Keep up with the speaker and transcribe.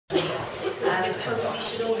Hopefully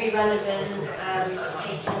should all be relevant. I'm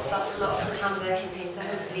taking stuff from lots of Hamburg campaign, so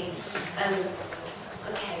hopefully.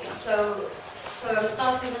 Okay, so I'm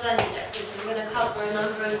starting with the learning objectives. So we're going to cover a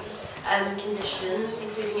number of conditions,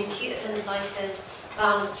 including acute appendicitis,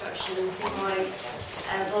 bowel obstruction, sigmoid,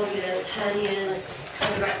 volvulus, hernias,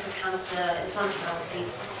 colorectal cancer, inflammatory bowel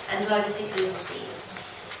disease, and diverticular disease.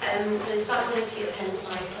 So starting with acute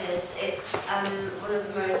appendicitis, it's one of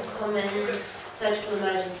the most common surgical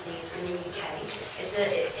emergencies in the UK.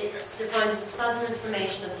 It's defined as a sudden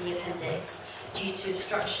inflammation of the appendix due to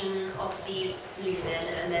obstruction of the lumen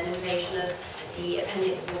and then invasion of the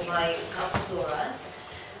appendix wall by gut flora.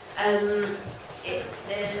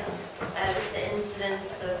 There's the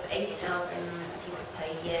incidence of 80,000 people per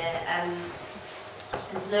year.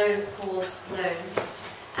 There's no cause known.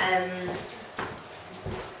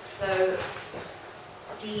 So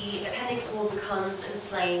the appendix wall becomes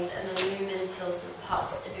inflamed and the lumen fills with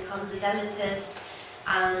pus. It becomes edematous,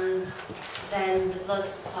 and then the blood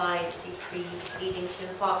supply is decreased, leading to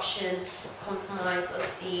infarction, compromise of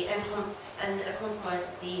the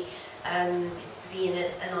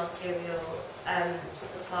venous and arterial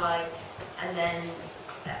supply, and then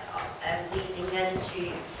leading then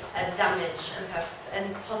to damage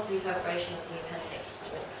and possibly perforation of the appendix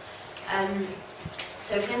wall.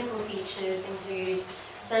 So clinical features include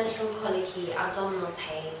central colicky, abdominal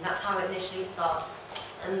pain. That's how it initially starts,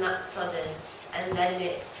 and that's sudden. And then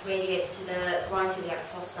it radiates to the right iliac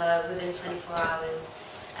fossa within 24 hours,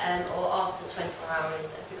 or after 24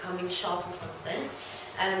 hours, becoming sharp and constant.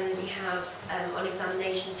 We have, on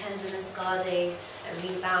examination, tenderness, guarding, and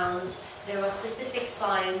rebound. There are specific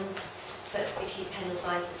signs for acute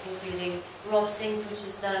appendicitis, including Rovsing's, which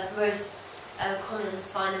is the most common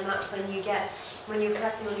sign, and that's when you're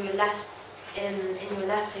pressing on your left in your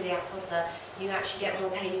left iliac fossa, you actually get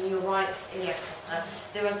more pain in your right iliac fossa.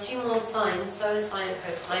 There are two more signs, psoas and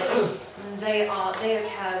coxine. They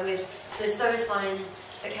occur with, so psoas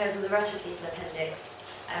occurs with the retrocephal appendix,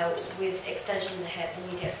 with extension of the hip,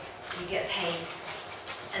 and you get pain.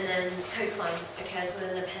 And then coxine occurs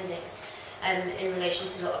with an appendix in relation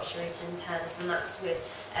to the obturator internus, and that's with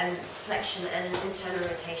flexion and internal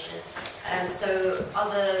rotation. So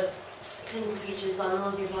other clinical features are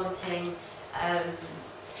nausea, vomiting,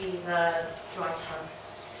 fever, dry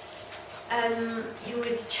tongue. You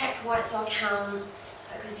would check white cell count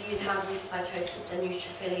because you'd have leukocytosis and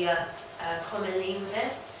neutrophilia commonly with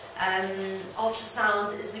this.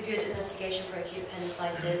 Ultrasound is a good investigation for acute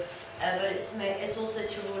appendicitis, but it's also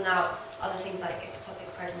to rule out other things like ectopic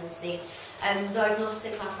pregnancy.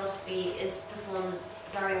 Diagnostic laparoscopy is performed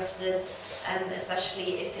very often,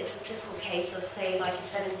 especially if it's a typical case of, say, like a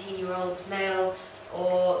 17-year-old male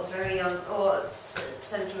or very young, or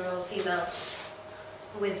 17-year-old female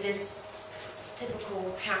with this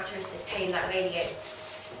typical characteristic pain that radiates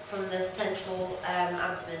from the central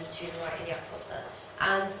abdomen to the right iliac fossa.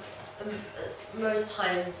 And most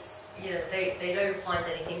times, they don't find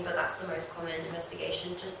anything, but that's the most common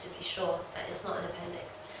investigation, just to be sure that it's not an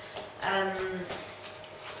appendix.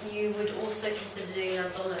 You would also consider doing an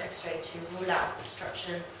abdominal X-ray to rule out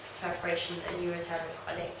obstruction, perforation, and ureteric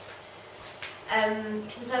colic.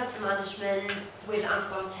 Conservative management with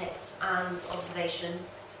antibiotics and observation,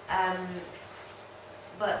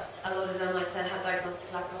 but a lot of them, like I said, have diagnostic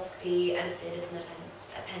laparoscopy, and if it is an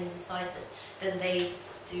appendicitis, then they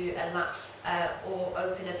do a lap or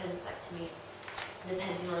open appendicectomy,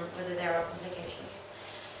 depending on whether there are complications.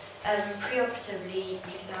 Preoperatively, you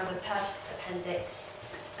can have a perfect appendix,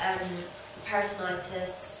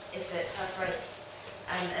 peritonitis if it perforates,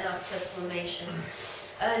 an abscess formation.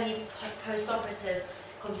 Early post-operative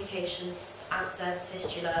complications: abscess,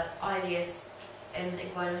 fistula, ileus,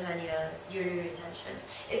 inguinal hernia, urinary retention.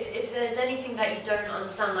 If there's anything that you don't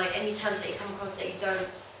understand, like any terms that you come across that you don't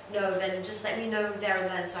know, then just let me know there and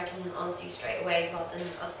then so I can answer you straight away rather than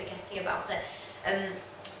us forgetting about it.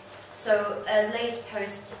 So late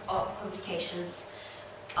post-op complication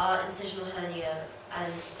are incisional hernia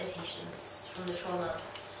and adhesions from the trauma.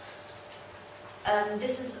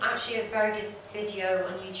 This is actually a very good video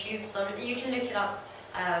on YouTube, so you can look it up.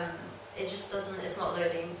 It just doesn't, it's not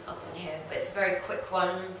loading up on here, but it's a very quick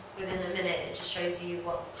one. Within a minute, it just shows you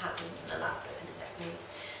what happens in a lap appendicectomy.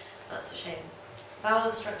 That's a shame. Bowel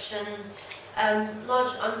obstruction. I'm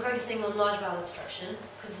focusing on large bowel obstruction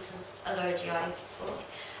because this is a lower GI talk.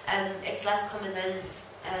 It's less common than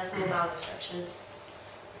small bowel obstruction.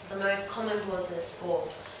 The most common causes for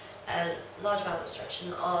large bowel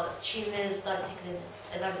obstruction are tumours,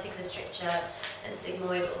 diverticular stricture, and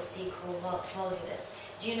sigmoid or cecal volvulus.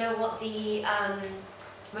 Do you know what the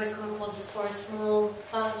most common causes for a small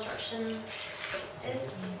bowel obstruction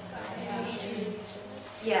is?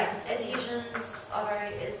 Yeah, adhesions are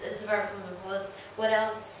very, it's a very common cause. What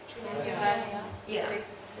else? Yeah.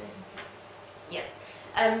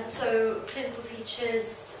 So clinical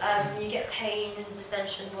features, you get pain,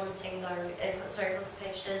 distension, vomiting,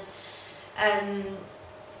 constipation.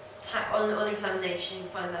 On examination, you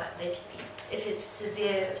find that they could be, if it's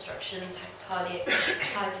severe obstruction, tachycardic,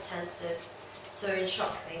 hypertensive, so in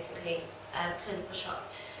shock basically, clinical shock.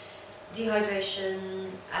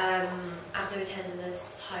 Dehydration, abdominal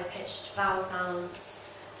tenderness, high-pitched bowel sounds,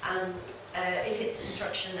 and if it's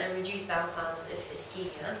obstruction and reduced bowel sounds, if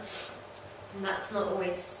ischemia. And that's not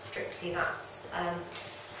always strictly that.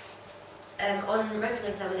 On rectal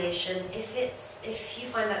examination, if you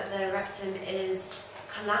find that the rectum is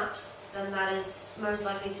collapsed, then that is most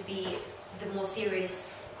likely to be the more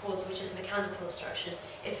serious cause, which is mechanical obstruction.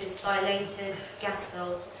 If it's dilated,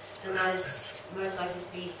 gas-filled, then that is most likely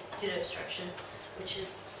to be pseudo-obstruction, which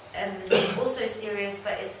is also serious,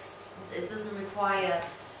 but it doesn't require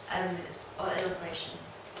an operation.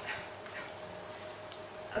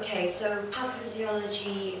 Okay, so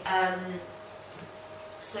pathophysiology,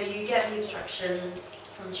 so you get the obstruction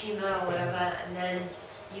from tumour or whatever, and then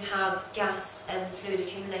you have gas and fluid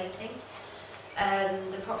accumulating.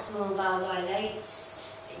 The proximal bowel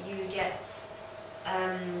dilates, you get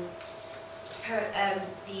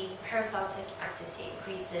the peristaltic activity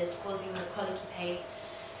increases, causing the colicky pain,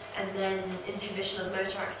 and then inhibition of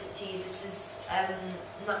motor activity. This is a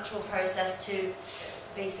natural process to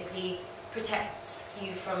basically protect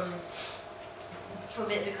you from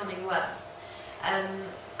it becoming worse. And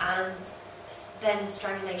then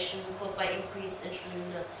strangulation caused by increased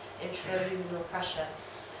intraluminal pressure,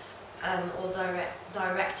 or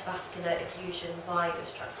direct vascular occlusion by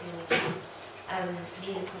obstructing the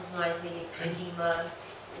venous compromise leading to edema,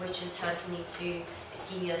 which in turn can lead to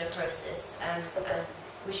ischemia, necrosis,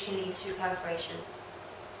 which can lead to perforation.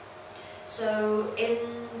 So if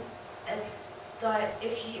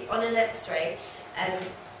you on an X-ray,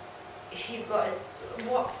 if you've got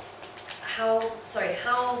how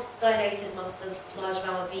dilated must the large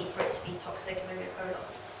bowel be for it to be toxic and maybe a colon?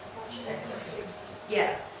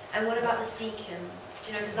 Yeah. And what about the cecum? Do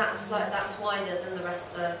you know, because that's wider than the rest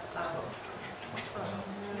of the bowel.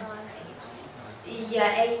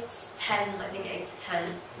 Yeah, 8, 10, I think 8 to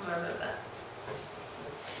 10, I remember.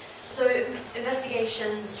 So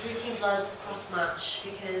investigations, routine bloods cross-match,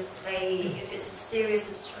 because if it's a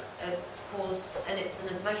serious cause and it's a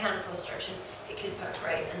mechanical obstruction, it could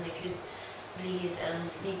perforate and they could bleed and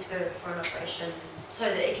need to go for an operation. So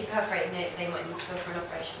that it could perforate and they might need to go for an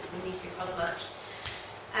operation, so they need to be cross-matched.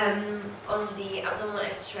 On the abdominal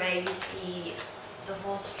X-ray, you'd see the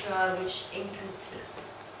Horstra, which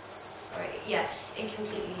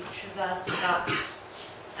incompletely traversed the ducts.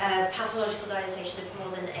 Pathological dilatation of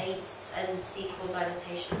more than 8, and cecal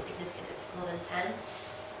dilatation significant of more than 10.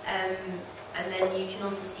 And then you can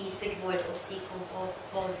also see sigmoid or cecal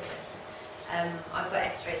volvulus. I've got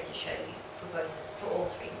X-rays to show you for all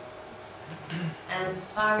three.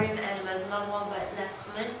 Barium enema is another one, but less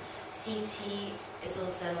common. CT is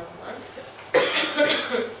also another one.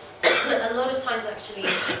 A lot of times, actually,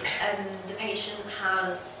 the patient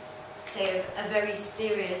has, say, a very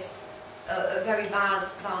serious, a very bad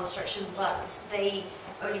bowel obstruction, but they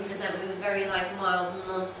only present with a very mild,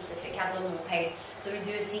 non-specific abdominal pain. So we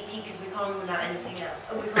do a CT because we can't rule out anything else.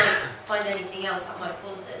 We can't find anything else that might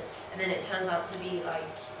cause this, and then it turns out to be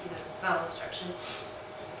bowel obstruction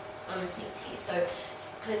on the CT. So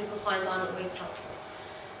clinical signs aren't always helpful.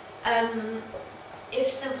 If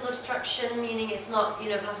simple obstruction, meaning it's not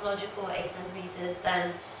pathological 8 centimeters,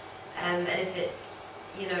 then and if it's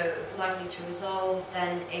likely to resolve,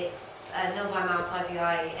 then it's nil by mouth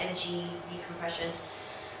IVI, NG decompression,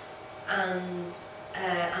 and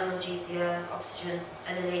analgesia, oxygen,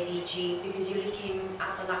 and an ABG, because you're looking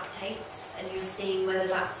at the lactates and you're seeing whether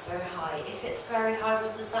that's very high. If it's very high,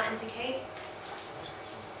 what does that indicate?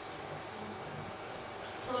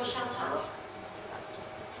 Someone shout out.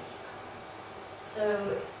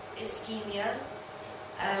 So ischemia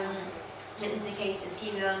indicates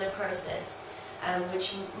ischemia necrosis,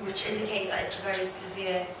 which indicates that it's a very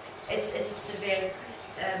severe. It's a severe,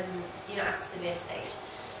 at a severe stage.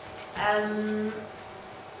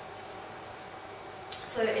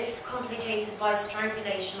 So if complicated by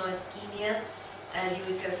strangulation or ischemia, you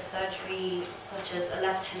would go for surgery such as a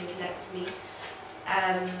left hemicolectomy,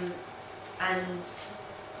 and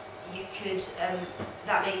you could,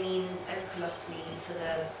 that may mean a colostomy for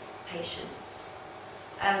the patients.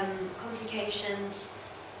 Complications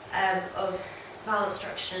of bowel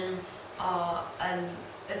obstruction are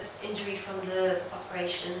injury from the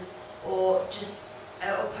operation, or just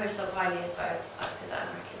or post-op IVS, sorry, I put that in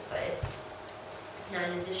brackets, but it's now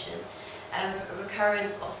in addition.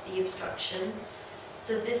 Recurrence of the obstruction.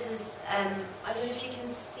 So this is, I don't know if you can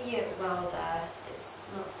see it well there. It's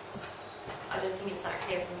not, I don't think it's that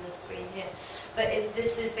clear from the screen here. But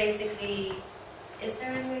this is basically, is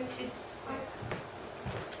there any way to,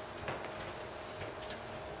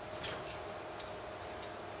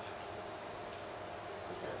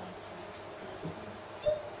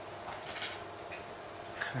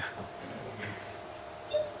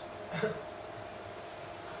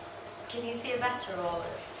 can you see it better or?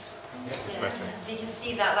 Yeah, it's better. So you can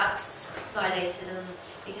see that that's dilated, and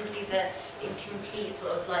you can see the incomplete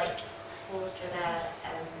sort of like posture there,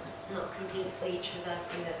 not completely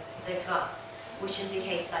traversing the gut, which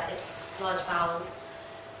indicates that it's large bowel.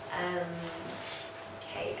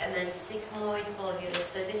 Okay, and then sigmoid volvulus.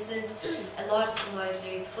 So this is a large sigmoid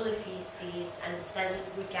loop full of feces and distended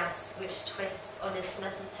with gas, which twists on its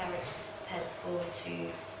mesenteric pedicle to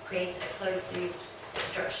create a closed loop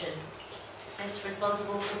obstruction. It's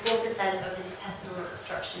responsible for 4% of intestinal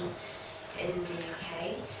obstruction in the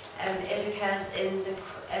UK. It occurs in the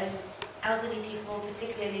elderly people,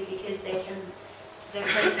 particularly because they're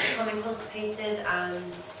prone to becoming constipated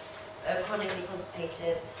and chronically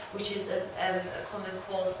constipated, which is a common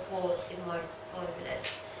cause for sigmoid volvulus.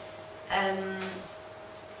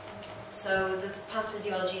 So the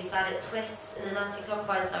pathophysiology is that it twists in an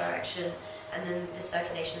anti-clockwise direction, and then the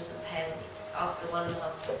circulation is impaired after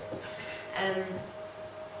 1.5 twists.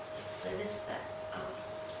 So this is that.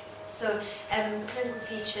 Clinical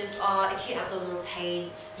features are acute abdominal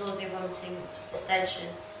pain, nausea, vomiting, distension,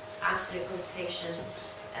 absolute constipation.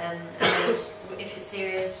 And if it's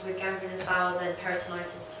serious with gangrenous bowel, then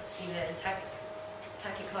peritonitis, toxemia, and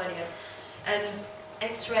tachycardia.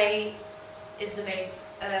 X-ray is the main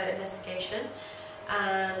investigation.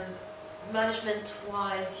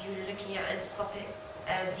 Management-wise, you're looking at endoscopic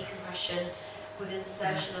decompression with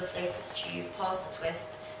insertion of flatus tube past the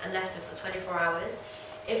twist and left it for 24 hours.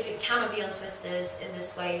 If it cannot be untwisted in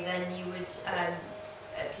this way, then you would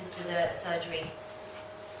consider surgery,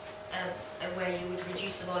 where you would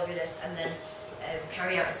reduce the volvulus and then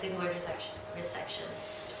carry out a sigmoid resection.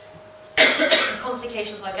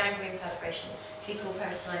 Complications are gangrene, perforation, fecal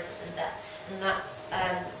peritonitis, and death. And that's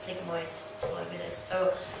sigmoid volvulus.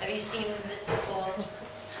 So, have you seen this before?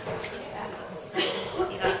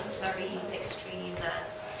 That's very extreme there.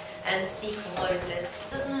 And cecal volvulus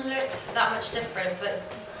doesn't look that much different, but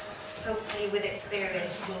hopefully with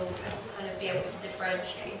experience you'll kind of be able to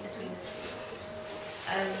differentiate between the two.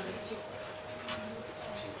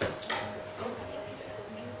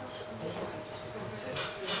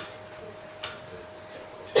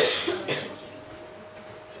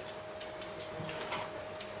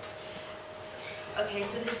 Okay,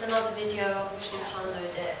 so this is another video, which we'll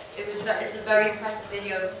download it. It's a very impressive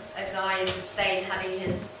video of a guy in Spain having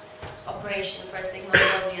his operation for a sigmoid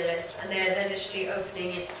volvulus, and they're literally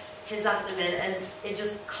opening his abdomen, and it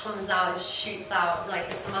just comes out, just shoots out like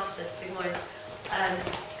this massive sigmoid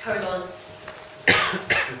colon.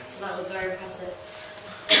 So that was very impressive.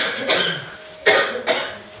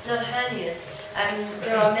 Now hernias,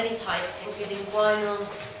 there are many types, including guinal,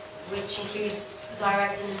 which includes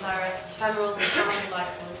direct and indirect, femoral, umbilical,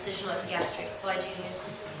 incisional, epigastric, splygenian,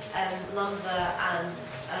 lumbar, and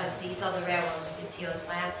these other rare ones, gluteal and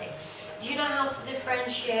sciatic. Do you know how to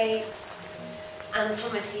differentiate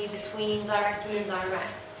anatomically between direct and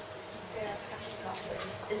indirect?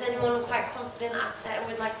 Is anyone quite confident at it and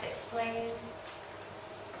would like to explain?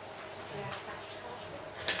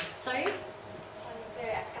 Sorry?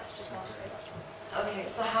 Okay,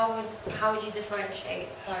 so how would you differentiate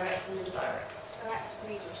direct and indirect? Direct is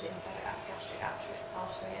medial to inferior epigastric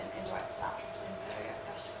artery, and indirect is lateral to inferior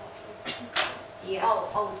epigastric artery. Yeah.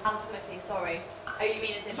 Oh, anatomically, sorry. Oh, you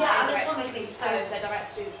mean as in yeah, like anatomically. So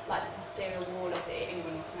direct to like the posterior wall of the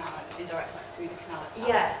inguinal canal, and indirect like through the canal itself.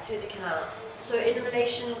 Yeah, through the canal. So in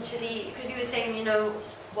relation to the, because you were saying you know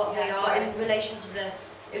what they are in relation to the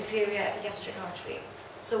inferior epigastric artery.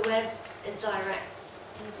 So where's indirect?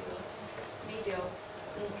 Medial.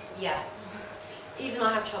 Yeah. Even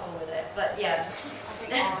I have trouble with it, but yeah. I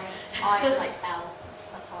think I like L.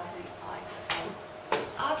 That's how I think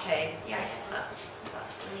I. Okay, yeah, I guess that's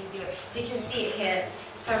an easy way. So you can see it here,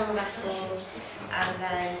 femoral vessels, and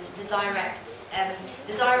then the direct.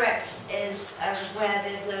 The direct is where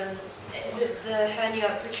there's the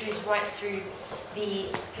hernia protrudes right through the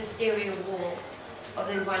posterior wall of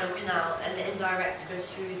the inguinal canal, and the indirect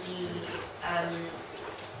goes through the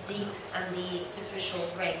deep and the superficial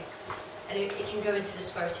ring, and it can go into the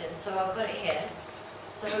scrotum. So I've got it here.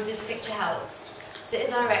 So I hope this picture helps. So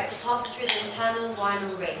indirect, it passes through the internal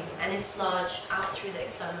guinal ring, and if large, out through the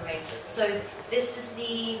external ring. So this is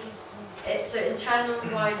the, so internal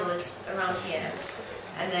guinal is around here,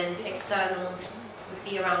 and then external would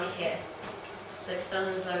be around here. So external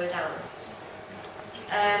is lower down.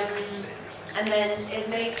 And then it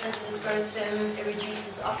may extend to the scrotum, it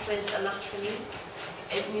reduces upwards and laterally,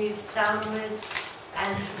 it moves downwards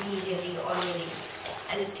and medially on release,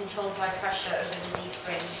 and is controlled by pressure over the deep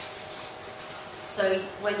ring. So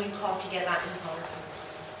when you cough, you get that impulse.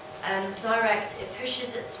 Direct, it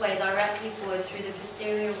pushes its way directly forward through the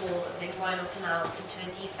posterior wall of the inguinal canal into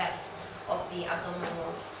a defect of the abdominal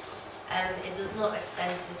wall. It does not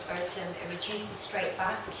extend to the scrotum, it reduces straight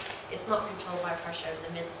back. It's not controlled by pressure over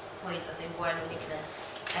the midpoint of the inguinal ligament,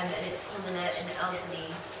 and it's commoner in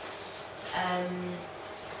elderly.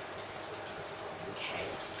 Okay,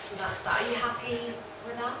 so that's that. Are you happy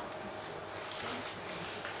with that?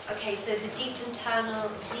 Okay, so the deep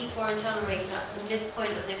or internal ring, that's the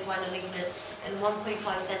midpoint of the inguinal ligament and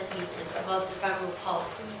 1.5 centimeters above the femoral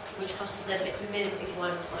pulse, which crosses the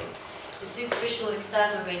mid-inguinal point. The superficial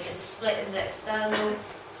external ring is a split in the external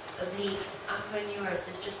oblique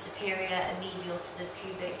aponeurosis, just superior and medial to the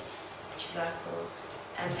pubic tubercle.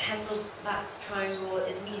 And Hasselbalch's triangle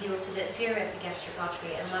is medial to the inferior epigastric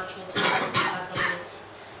artery and lateral to the rectus abdominis.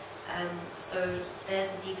 So there's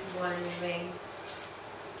the deep inguinal ring.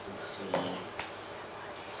 Okay.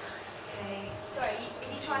 Sorry, are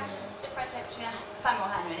you trying to differentiate between a femoral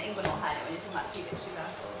hernia and an inguinal hernia when you're talking about pubic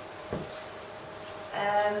tubercle?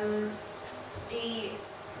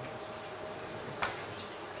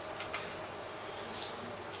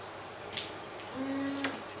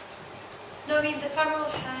 No, I mean the femoral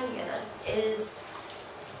hernia is.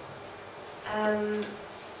 I'm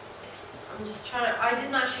just trying to. I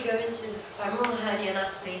didn't actually go into the femoral hernia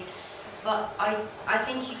anatomy. But I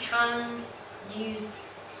think you can use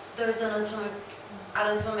those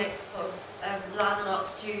anatomic sort of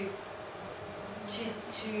landmarks to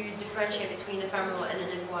differentiate between a femoral and an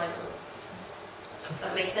inguinal. If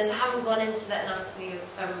that makes sense. I haven't gone into the anatomy of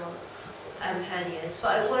femoral hernias.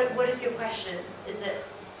 But what is your question? Is it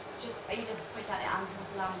are you just pointing out the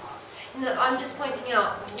anatomical landmarks? No, I'm just pointing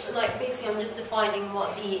out, like basically I'm just defining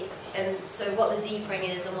what the what the deep ring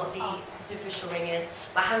is and what the superficial ring is.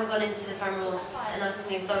 But I haven't gone into the femoral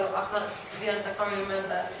anatomy, so I can't. To be honest, I can't really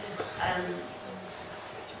remember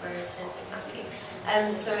where it is exactly.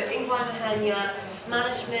 So inguinal hernia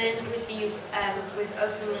management would be with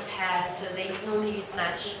open repair. So they normally use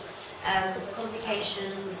mesh.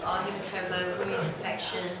 Complications are hematoma, wound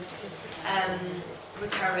infection,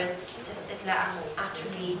 recurrence, testicular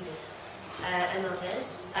atrophy. And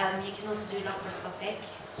others. You can also do laparoscopic.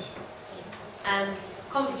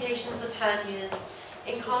 Complications of hernias,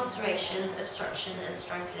 incarceration, obstruction, and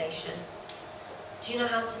strangulation. Do you know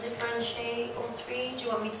how to differentiate all three? Do you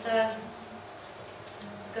want me to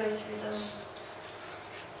go through them?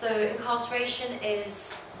 So incarceration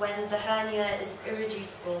is when the hernia is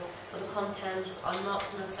irreducible, but the contents are not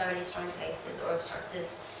necessarily strangulated or obstructed.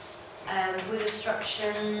 With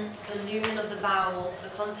obstruction, the lumen of the bowels, the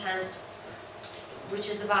contents, which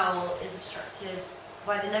is the bowel, is obstructed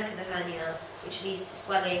by the neck of the hernia, which leads to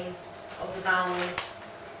swelling of the bowel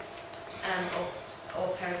or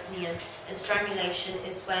peritoneum. And strangulation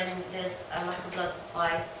is when there's a lack of blood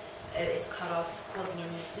supply, it's cut off,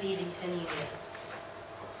 leading to anemia.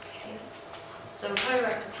 Okay. So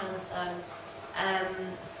colorectal cancer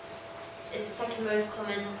is the second most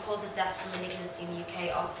common cause of death from malignancy in the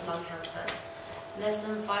UK after lung cancer. Less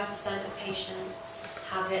than 5% of patients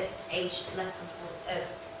have it aged less than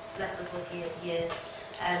 40 years.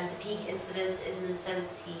 The peak incidence is in 70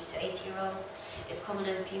 to 80-year-old. It's common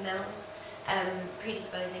in females.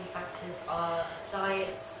 Predisposing factors are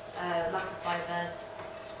diet, lack of fiber,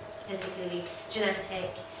 particularly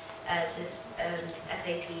genetic, so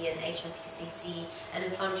FAP and HNPCC, and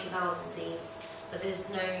inflammatory bowel disease. But there's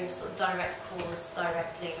no sort of direct cause,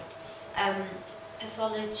 direct link.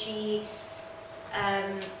 Pathology.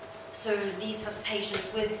 So these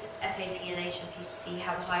patients with FAP and HNPCC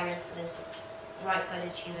have a higher incidence of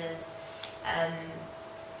right-sided tumours,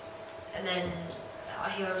 and then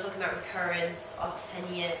here I'm talking about recurrence after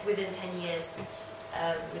 10 years, within 10 years,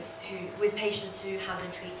 with patients who have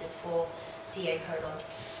been treated for CA colon.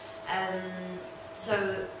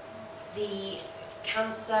 So the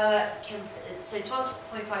cancer so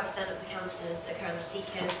 12.5% of the cancers occur in the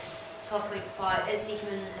cecum. 12.5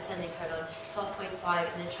 cecum and ascending colon,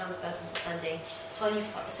 12.5 and then transverse and descending,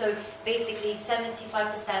 25. So basically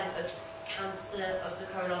 75% of cancer of the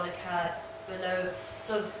colon occur below,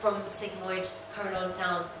 so from sigmoid colon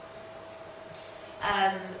down.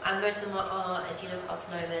 and most of them are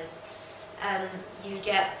adenocarcinomas. You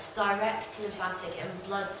get direct lymphatic and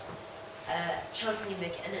blood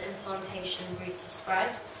transmemic and implantation routes of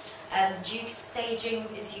spread. Duke staging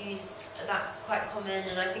is used, that's quite common,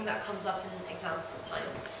 and I think that comes up in exams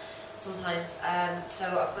sometimes. So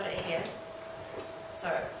I've got it here.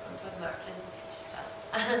 Sorry, I'm talking about clinical features first.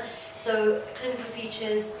 So clinical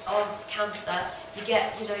features of cancer, you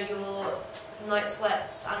get, your night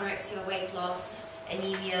sweats, anorexia, weight loss,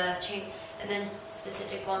 anemia, and then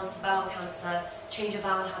specific ones to bowel cancer, change of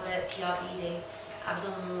bowel habit, PR bleeding,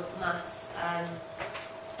 abdominal mass,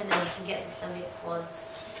 and then you can get systemic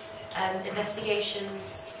ones.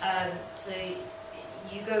 Investigations, so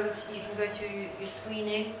you can go through your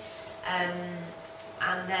screening,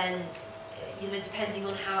 and then depending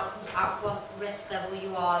on at what risk level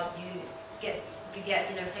you are, you get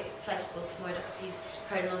flexible sigmoidoscopies,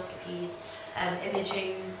 colonoscopies,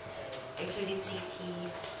 imaging, including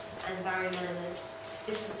CTs and variolinimas.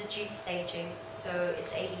 This is the Duke staging, so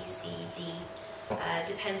it's A, B, C, D.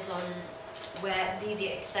 Depends on where the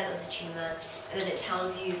extent of the tumour, and then it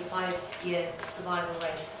tells you the 5-year survival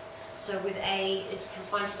rate. So with A, it's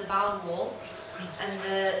confined to the bowel wall, and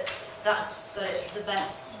that's got the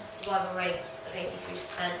best survival rate of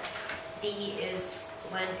 83%. B is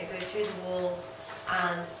when it goes through the wall,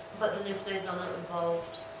 but the lymph nodes are not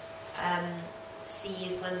involved. C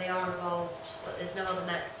is when they are involved, but there's no other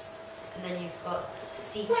mets. And then you've got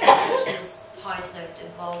C2, which is highest node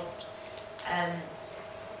involved,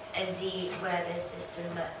 and D, where there's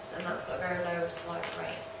distant mets, and that's got a very low survival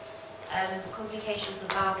rate. Complications of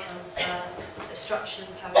bowel cancer, obstruction,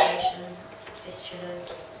 perforation,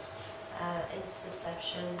 fistulas,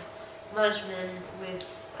 intussusception, management with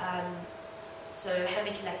so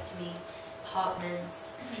hemicolectomy,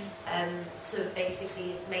 Hartmann's. So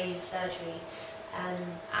basically, it's mainly surgery,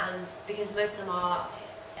 and because most of them are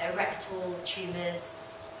rectal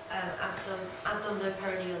tumours,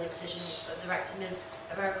 abdominoperineal excision of the rectum is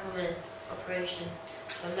a very common operation.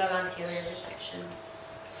 So low anterior resection.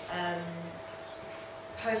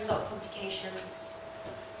 Post-op complications.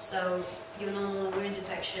 So your normal wound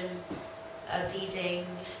infection, bleeding,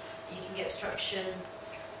 you can get obstruction,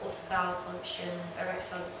 altered bowel function,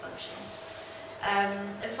 erectile dysfunction.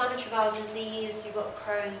 Inflammatory bowel disease, you've got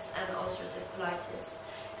Crohn's and ulcerative colitis.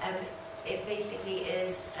 It basically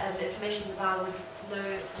is inflammation of the bowel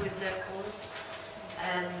with no cause.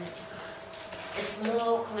 It's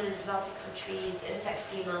more common in developing countries. It affects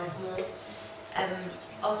females more.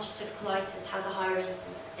 Ulcerative colitis has a higher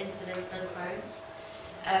incidence than Crohn's.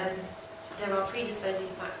 There are predisposing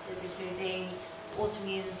factors, including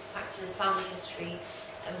autoimmune factors, family history,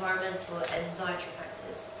 environmental and dietary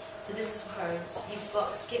factors. So this is Crohn's. You've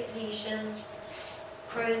got skip lesions.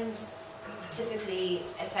 Crohn's typically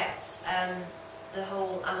affects the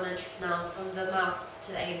whole alimentary canal from the mouth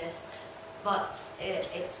to the anus, but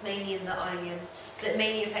it's mainly in the ileum. So it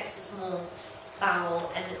mainly affects the small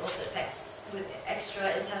bowel, and it also affects with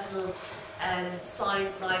extra intestinal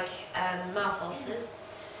signs like mouth ulcers.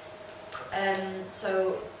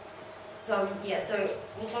 So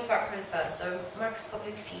we'll talk about Crohn's first. So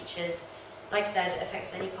microscopic features, like I said,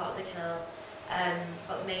 affects any part of the canal,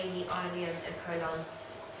 but mainly ileum and colon.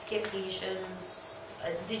 Skip lesions.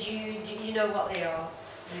 Do you know what they are?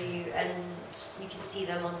 And you can see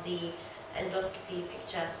them on the endoscopy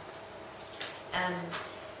picture.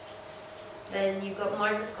 Then you've got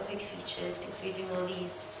microscopic features, including all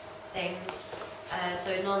these things.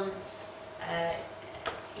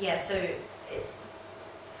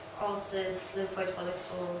 Ulcers, lymphoid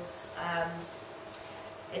follicles.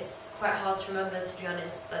 It's quite hard to remember, to be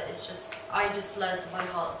honest, but I just learned it by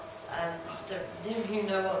heart. Didn't really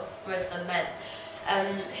know what most of them meant.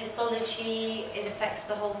 Histology, it affects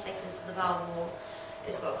the whole thickness of the bowel wall.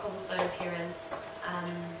 It's got a cobblestone appearance,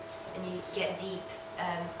 and you get deep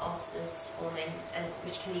ulcers forming, and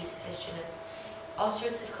which can lead to fistulas.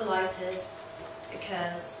 Ulcerative colitis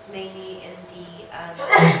occurs mainly in the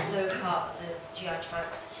lower part of the GI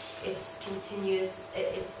tract. It's continuous.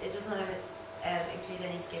 It doesn't include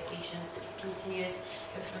any skip lesions. It's a continuous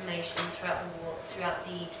inflammation throughout the wall, throughout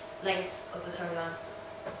the length of the colon.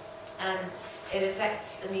 It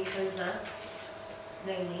affects the mucosa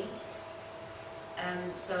mainly.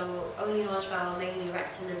 So only large bowel, mainly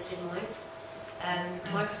rectum and sigmoid.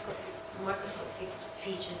 Microscopic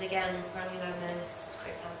features, again, granulomas,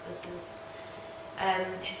 cryptabscesses.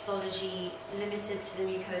 Histology limited to the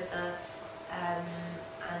mucosa,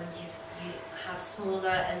 and you have smaller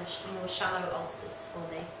and more shallow ulcers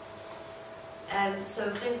forming.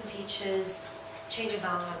 So clinical features, change of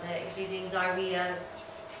bowel habit, including diarrhea,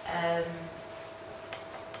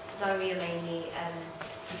 diarrhea mainly.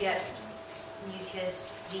 You get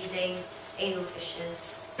mucus, bleeding, anal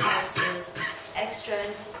fissures, ulcers,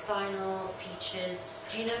 extraintestinal features.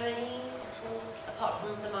 Do you know any at all, apart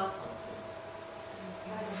from the mouth ulcers?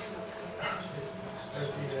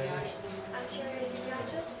 Anterior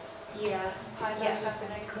uveitis? Yeah.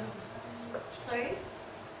 Hyodermavaginosis? Sorry?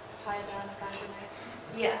 Hyodermavaginosis?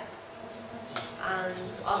 Yeah.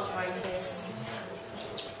 And arthritis,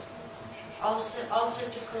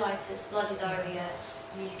 ulcerative colitis, bloody diarrhea,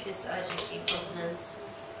 mucus, urgency, incontinence,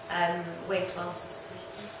 weight loss,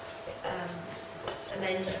 and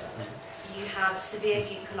then you have severe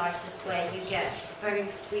acute colitis where you get very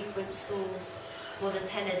frequent stools, more than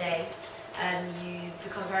 10 a day. You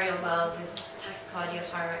become very unwell with tachycardia,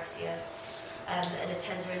 pyrexia, and a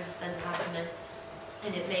tender and distended abdomen,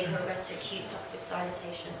 and it may progress to acute toxic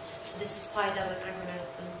dilatation. So this is pyoderma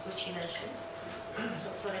gangrenosum, which you mentioned.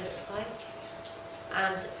 That's what it looks like.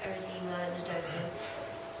 And erythema nodosum.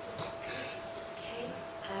 Okay.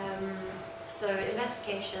 So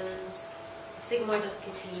investigations,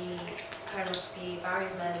 sigmoidoscopy, colonoscopy,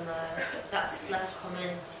 variomelanoma. That's less common.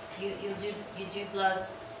 You do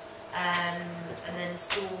bloods and then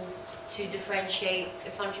stool to differentiate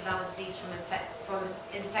inflammatory bowel disease from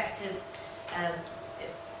infective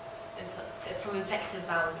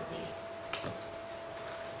bowel disease,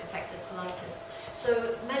 infective colitis.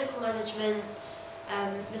 So medical management,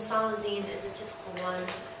 mesalazine is a typical one.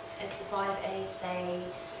 It's a 5-ASA,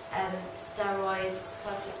 steroids,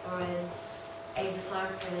 cyclosporin,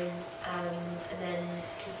 azathioprine, and then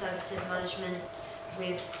conservative management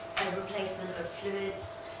with a replacement of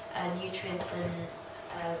fluids, nutrients, and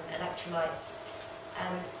electrolytes.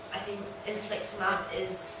 I think infliximab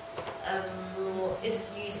is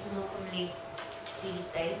used more commonly these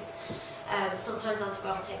days. Sometimes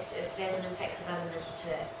antibiotics if there's an infective element to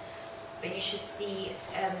it, but you should see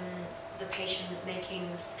the patient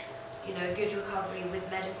making, good recovery with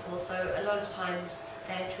medical. So a lot of times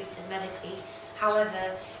they're treated medically.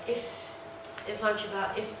 However, if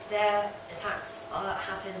their attacks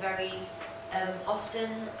happen very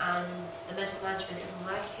often and the medical management isn't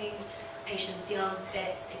working, patients young,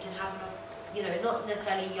 fit, it can happen, not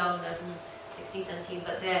necessarily young as in 16, 17,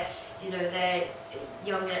 but they're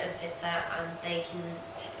younger and fitter and they can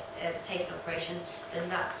take an operation, then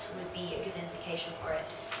that would be a good indication for it.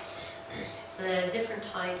 So there are different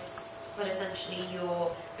types, but essentially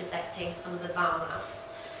you're resecting some of the bowel out.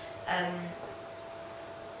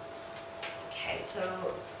 Okay,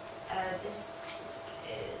 so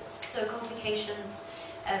so complications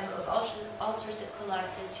of ulcerative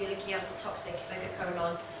colitis, you're looking at the toxic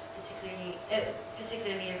megacolon,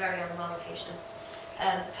 particularly in very unwell patients,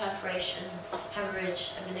 perforation,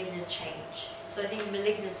 hemorrhage, and malignant change. So I think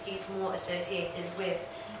malignancy is more associated with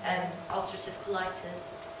ulcerative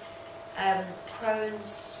colitis.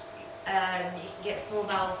 Crohn's, you can get small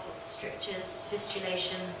bowel strictures,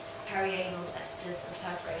 fistulation, perianal sepsis, and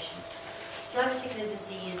perforation. Diverticular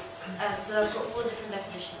disease, so I've got 4 different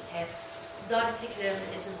definitions here. Diverticulum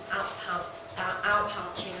is an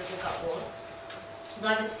outpouching of the gut wall.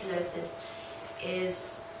 Diverticulosis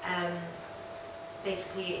is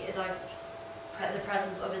basically the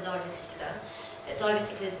presence of a diverticula. A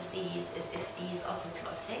diverticular disease is if these are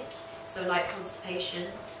symptomatic, so like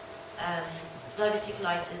constipation.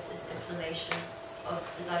 Diverticulitis is inflammation of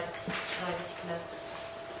the diverticula.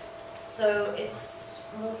 So it's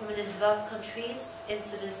more common in developed countries.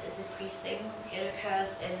 Incidence is increasing. It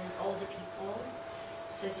occurs in older people,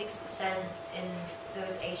 so 6% in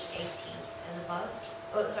those aged 18 and above.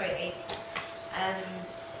 18.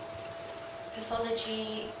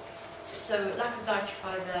 Pathology, so lack of dietary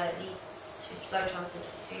fiber leads to slow transit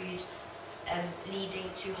of food, leading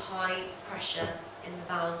to high pressure in the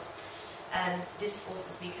bowel. This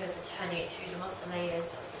forces mucosa to herniate through the muscle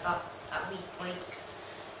layers of the gut at weak points.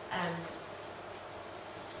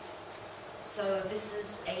 So this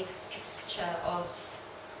is a picture of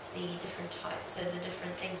the different types, so the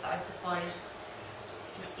different things that I've defined. So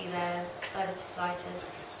you can see there,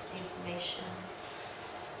 diverticulitis, the inflammation,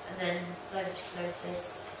 and then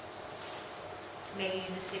diverticulosis, mainly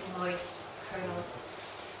the sigmoid colon.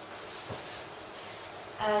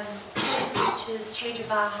 Features: change of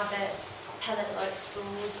bowel habit, pellet-like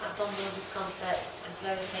stools, abdominal discomfort and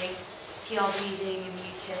bloating, PR bleeding,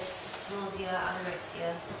 mucus, nausea,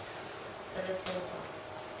 anorexia. The list goes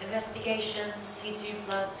on. Investigations: you do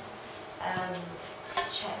bloods,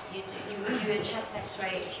 you would do a chest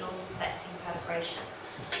X-ray if you're suspecting perforation.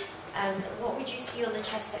 What would you see on the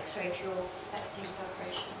chest X-ray if you're suspecting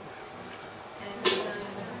perforation?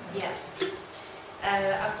 Yeah.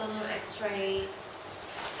 Abdominal X-ray,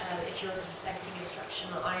 if you're suspecting obstruction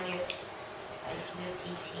or ileus, you can do a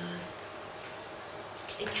CT.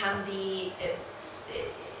 It can be,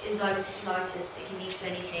 in diverticulitis, it can lead to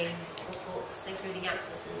anything, all sorts, including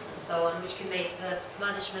abscesses and so on, which can make the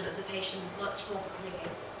management of the patient much more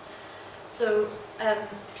complicated. So,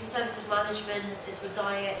 conservative management is with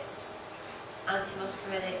diets,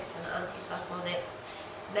 antimuscarinics and antispasmodics,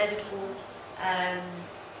 medical,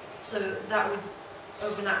 so that would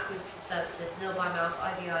overlap with conservative, nil by mouth,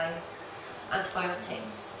 IVI,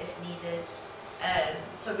 antibiotics if needed.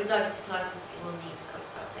 So with diverticulitis you will need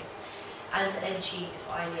antibiotics, and NG if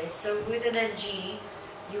ileus. So with an NG,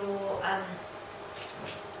 you're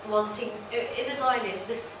wanting, in an ileus,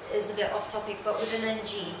 this is a bit off topic, but with an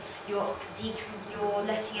NG, you're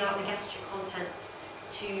letting out the gastric contents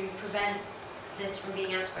to prevent this from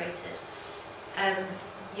being aspirated.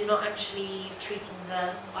 You're not actually treating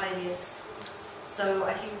the ileus. So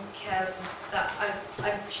I think that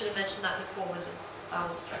I should have mentioned that before with bowel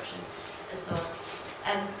obstruction and so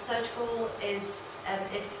on. Surgical is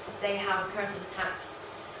if they have recurrent attacks,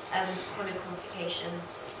 chronic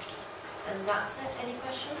complications. And that's it. Any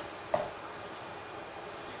questions?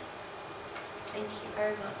 Thank you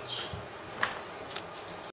very much.